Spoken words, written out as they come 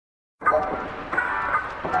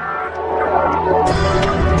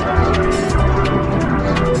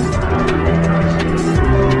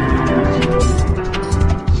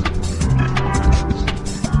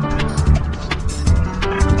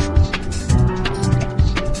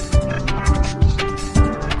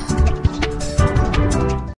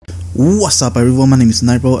What's up everyone, my name is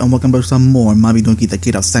Nightrow and welcome back to some more Mabinogi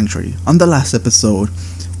G20 Sanctuary. On the last episode,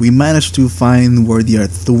 we managed to find where the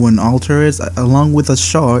Arthuan altar is along with a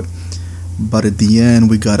shard, but at the end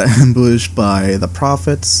we got ambushed by the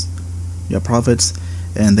prophets,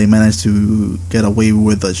 and they managed to get away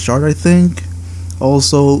with the shard, I think.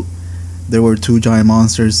 Also, there were two giant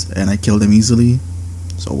monsters and I killed them easily,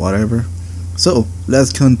 so whatever. So,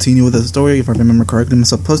 let's continue with the story. If I remember correctly, I'm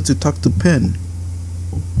supposed to talk to Pin.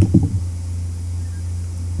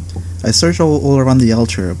 I searched all around the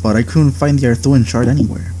altar, but I couldn't find the Arthuan shard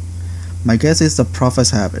anywhere. My guess is the prophets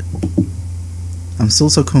have it. I'm still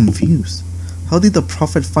so confused. How did the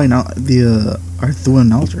prophet find out the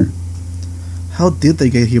Arthuan altar? How did they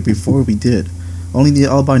get here before we did? Only the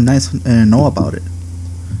Albine Knights know about it.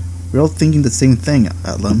 We're all thinking the same thing,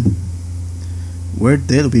 Avelin. Where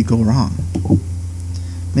did we go wrong?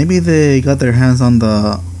 Maybe they got their hands on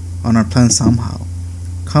our plan somehow.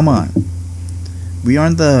 Come on. We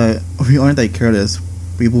aren't that careless.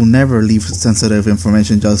 We will never leave sensitive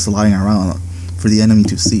information just lying around for the enemy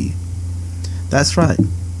to see. That's right.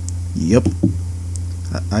 Yep.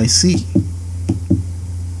 I see.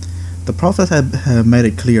 The prophets have made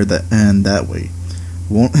it clear that way.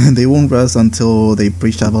 They won't rest until they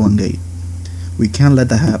breach Avelin Gate. We can't let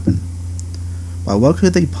that happen. But what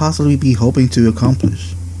could they possibly be hoping to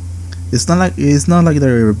accomplish? It's not like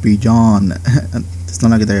they're beyond. It's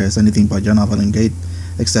not like there's anything beyond Avelin Gate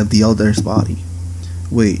except the Elder's body.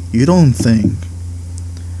 Wait, you don't think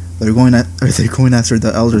are they going after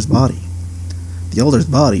the Elder's body? The Elder's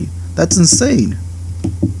body? That's insane.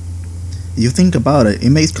 You think about it, it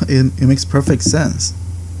makes perfect sense.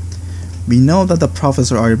 We know that the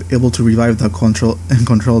prophets are able to revive and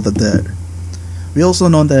control the dead. We also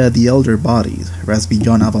know that the Elder body rests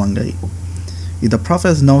beyond Avelin Gate. If the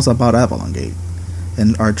prophets knows about Avelin Gate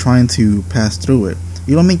and are trying to pass through it,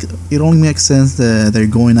 it only makes sense that they're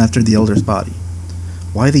going after the Elder's body.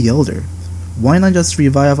 Why the Elder? Why not just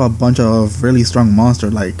revive a bunch of really strong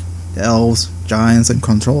monsters like elves, giants, and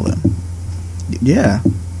control them? Yeah.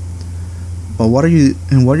 But what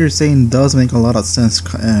you're saying does make a lot of sense,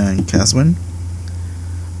 caswyn.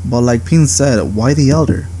 But like Pin said, why the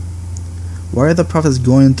Elder? Why are the prophets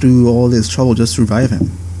going through all this trouble just to revive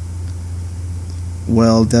him?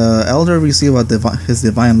 Well, the Elder received his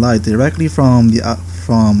divine light directly from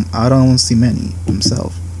arthuan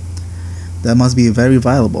himself. That must be very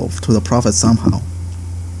valuable to the prophet somehow.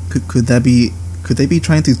 Could they be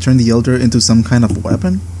trying to turn the Elder into some kind of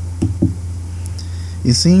weapon?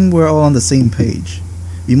 You see, we're all on the same page.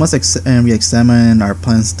 We must re-examine our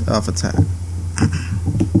plans of attack.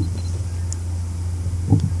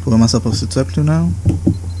 Who am I supposed to talk to now?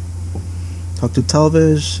 Talk to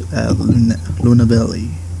Talvish at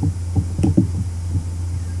Lunabelli.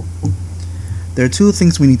 There are two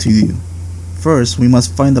things we need to do. First, we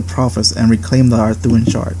must find the prophets and reclaim the Arthuan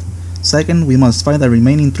shard. Second, we must find the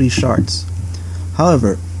remaining 3 shards.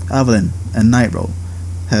 However, Avelin and Nightrow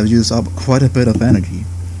have used up quite a bit of energy.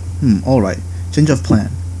 Alright, change of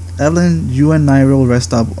plan. Avelin, you and Nightrow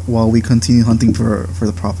rest up while we continue hunting for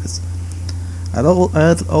the prophets. I'd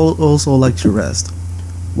also like to rest.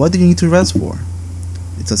 What do you need to rest for?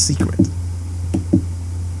 It's a secret.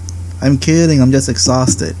 I'm kidding, I'm just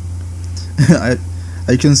exhausted. I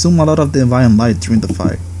consumed a lot of divine light during the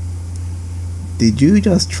fight. Did you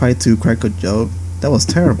just try to crack a joke? That was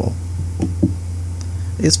terrible.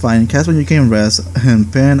 It's fine, caswyn, you can rest, and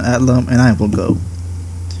Pen, Avelin, and I will go.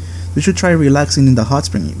 We should try relaxing in the hot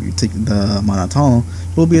spring. If you take the monotone,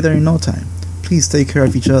 we'll be there in no time. Please take care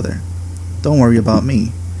of each other. Don't worry about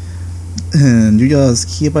me. And you just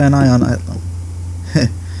keep an eye on Avelin.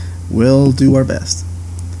 We'll do our best.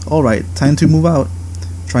 Alright, time to move out.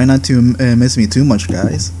 Try not to miss me too much,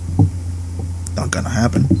 guys. Not gonna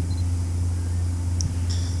happen.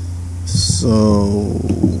 So,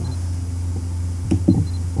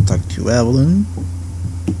 talk to Avelin.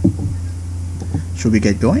 Should we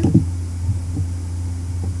get going?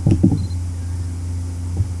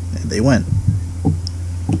 And they went.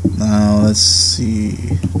 Now let's see.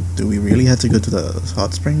 Do we really have to go to the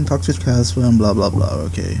hot spring? Talk to caswyn, blah blah blah.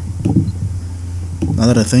 Okay. Now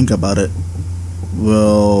that I think about it,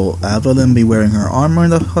 will Avelin be wearing her armor in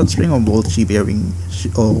the hot spring, or will she be wearing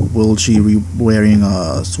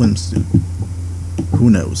a swimsuit? Who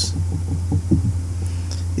knows?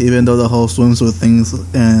 Even though the whole swimsuit thing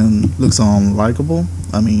looks unlikable,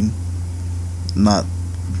 I mean, not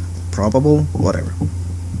probable, whatever.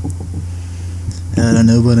 I don't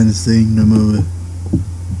know what I'm saying no more.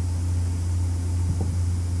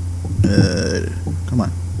 Come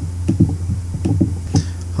on.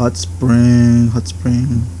 Hot spring.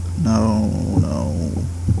 No.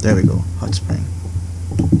 There we go, hot spring.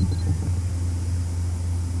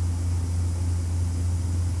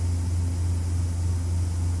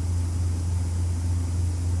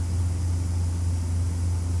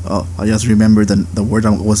 Oh, I just remembered the word I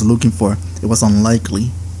was looking for. It was unlikely.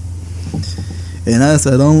 And I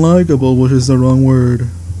said unlikable, which is the wrong word.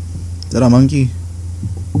 Is that a monkey?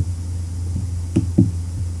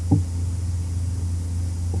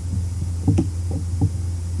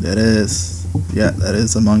 That is. Yeah, that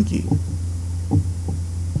is a monkey.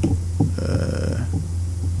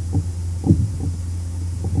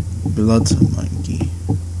 Blood monkey.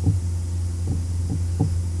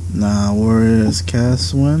 Now, where is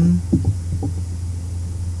caswyn?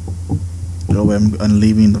 Oh, I'm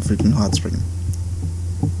leaving the freaking hot spring.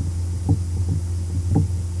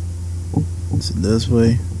 Is it this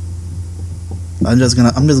way? I'm just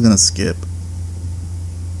gonna skip.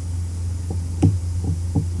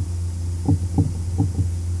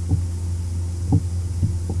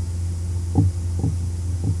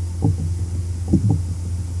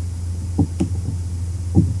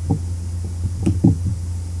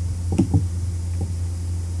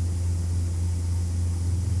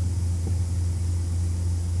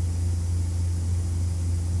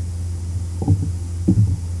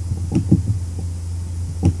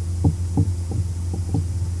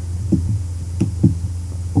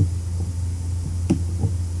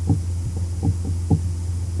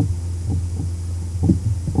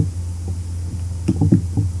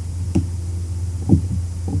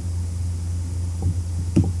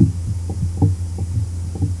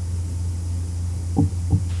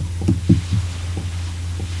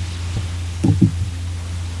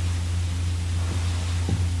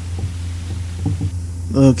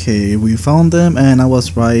 Okay, we found them, and I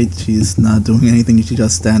was right. She's not doing anything. She's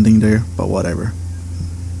just standing there. But whatever.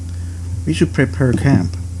 We should prepare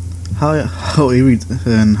camp. How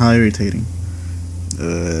irritating.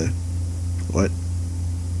 What?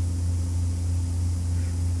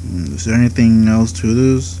 Is there anything else to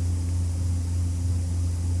this?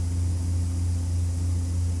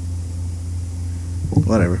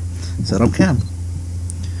 Whatever. Set up camp.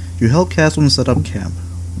 You help caswyn set up camp.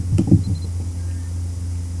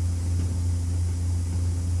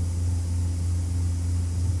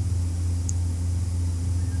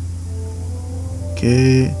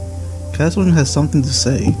 Okay, caswyn has something to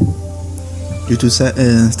say. You two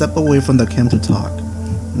step away from the camp to talk.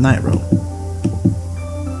 Nightrow.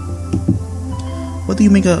 What do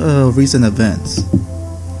you make of recent events?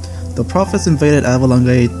 The prophets invaded Avelin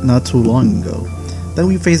Gate not too long ago. Then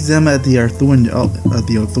we faced them at the arthuan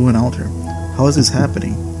altar. How is this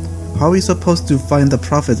happening? How are we supposed to find the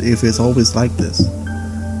prophets if it's always like this?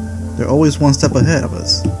 They're always one step ahead of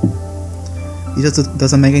us. It just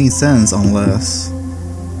doesn't make any sense unless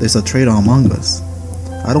there's a traitor among us.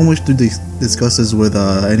 I don't wish to discuss this with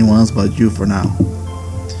anyone else but you for now.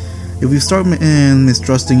 If we start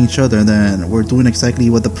mistrusting each other, then we're doing exactly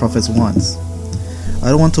what the prophets wants. I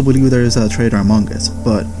don't want to believe there is a traitor among us,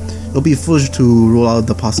 but it'll be foolish to rule out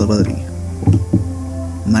the possibility.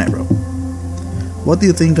 Nightrow. What do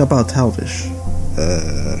you think about Talvish?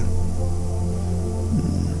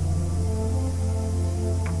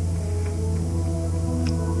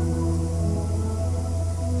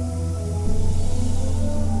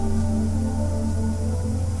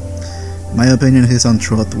 My opinion is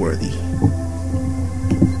untrustworthy.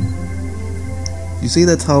 You say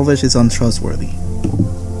that Talvish is untrustworthy.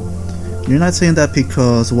 You're not saying that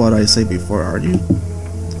because what I said before, are you?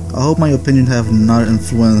 I hope my opinion have not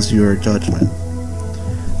influenced your judgment.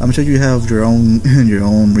 I'm sure you have your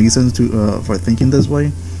own reasons for thinking this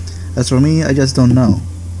way. As for me, I just don't know.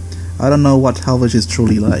 I don't know what Talvish is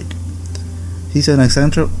truly like. He's an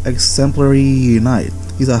exemplary knight.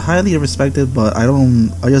 He's a highly respected, but I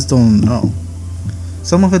just don't know.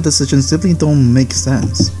 Some of his decisions simply don't make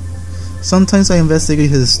sense. Sometimes I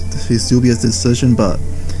investigate his dubious decision, but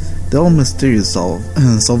they all mysteriously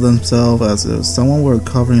solve themselves as if someone were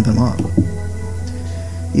covering them up.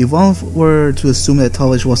 If one were to assume that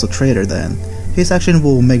Talvish was a traitor, then his action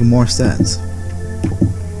will make more sense.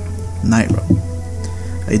 Nightrow.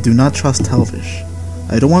 I do not trust Talvish.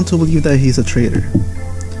 I don't want to believe that he's a traitor.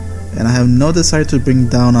 And I have no desire to bring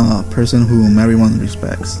down a person whom everyone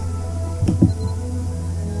respects.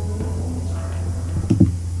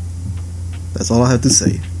 That's all I have to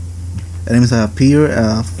say. Enemies have appeared,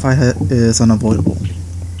 fight is unavoidable.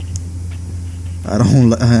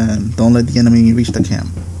 Don't let the enemy reach the camp.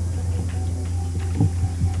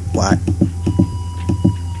 What?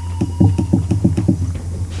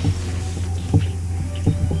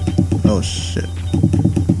 Oh shit.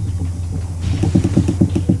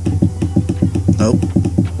 Nope.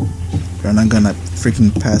 You're not gonna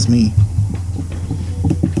freaking pass me.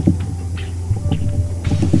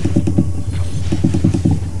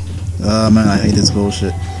 Man, I hate this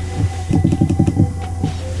bullshit.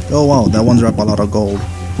 Oh wow, that one dropped a lot of gold.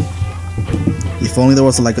 If only there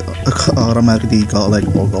was like a automatically got like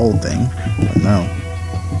a gold thing, but no.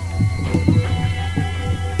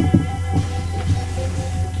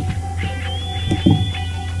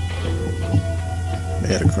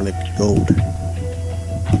 Better collect gold.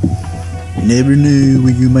 You never know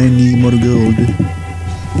when you might need more gold.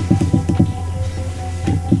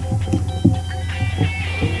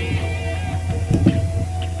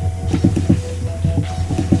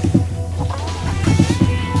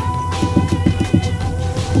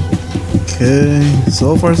 Okay,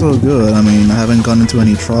 so far so good. I mean, I haven't gone into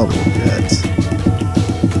any trouble yet.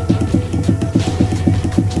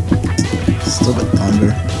 Stupid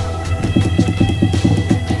thunder.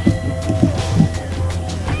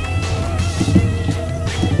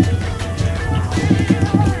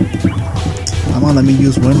 Come on, let me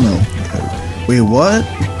use windmill. Wait, what?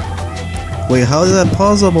 Wait, how is that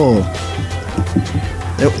possible?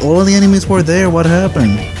 All the enemies were there, what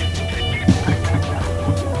happened?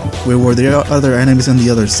 Wait, were there other enemies on the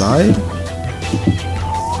other side?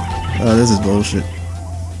 This is bullshit.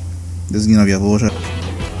 This is gonna be a bullshit.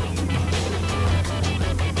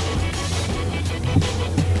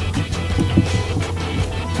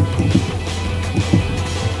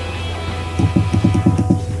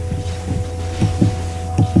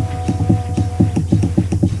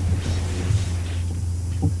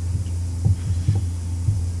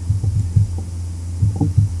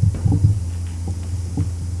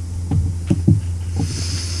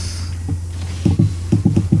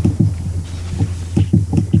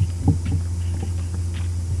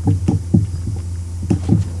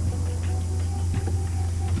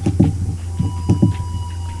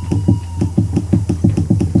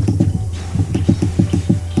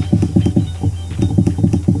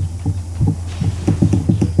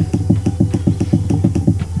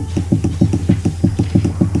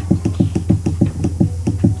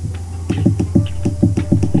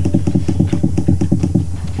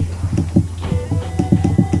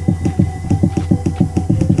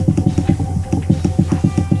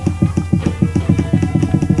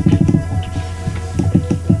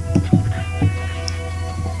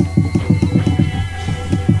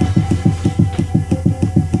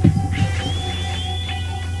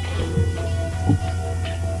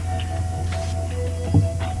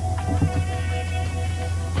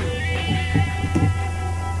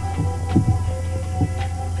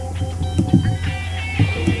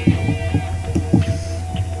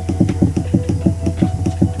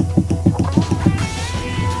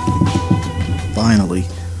 Finally.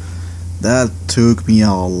 That took me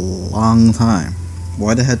a long time.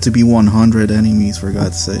 Why there had to be 100 enemies, for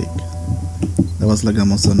God's sake? That was like the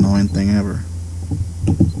most annoying thing ever.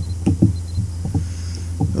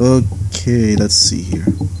 Okay, let's see here.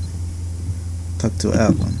 Talk to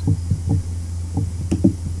avelin.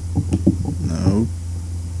 No.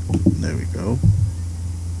 There we go.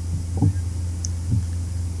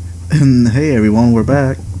 And hey everyone, we're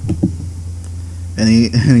back.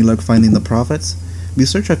 Any luck finding the prophets? We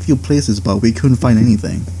searched a few places, but we couldn't find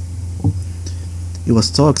anything. It was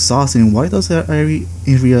so exhausting. Why does that area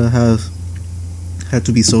had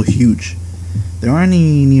to be so huge? There aren't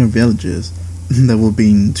any near villages that would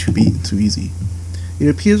be too easy. It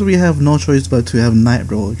appears we have no choice but to have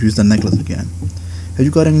Nightrow use the necklace again. Have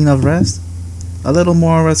you gotten enough rest? A little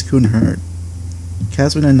more rest couldn't hurt.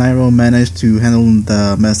 Caswyn and Nightrow managed to handle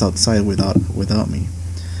the mess outside without me.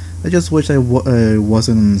 I just wish I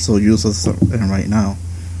wasn't so useless right now.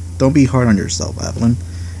 Don't be hard on yourself, Avelin.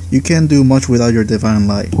 You can't do much without your divine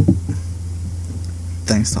light.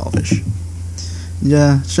 Thanks, Talfish.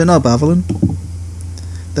 Yeah, shut up, Avelin.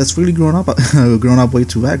 That's really grown up way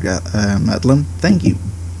to act, Avelin. Thank you.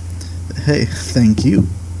 Hey, thank you.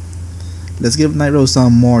 Let's give Nightrow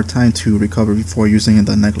some more time to recover before using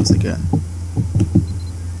the necklace again.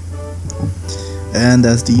 And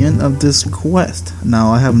that's the end of this quest.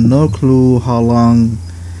 Now I have no clue how long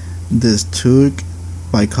this took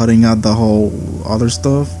by cutting out the whole other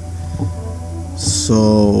stuff.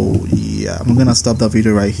 So yeah, I'm gonna stop the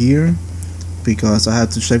video right here because I have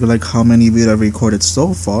to check like how many videos I've recorded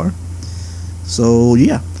so far. So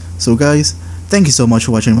yeah, so guys, thank you so much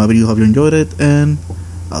for watching my video. Hope you enjoyed it, and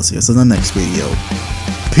I'll see you in the next video.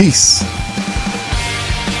 Peace.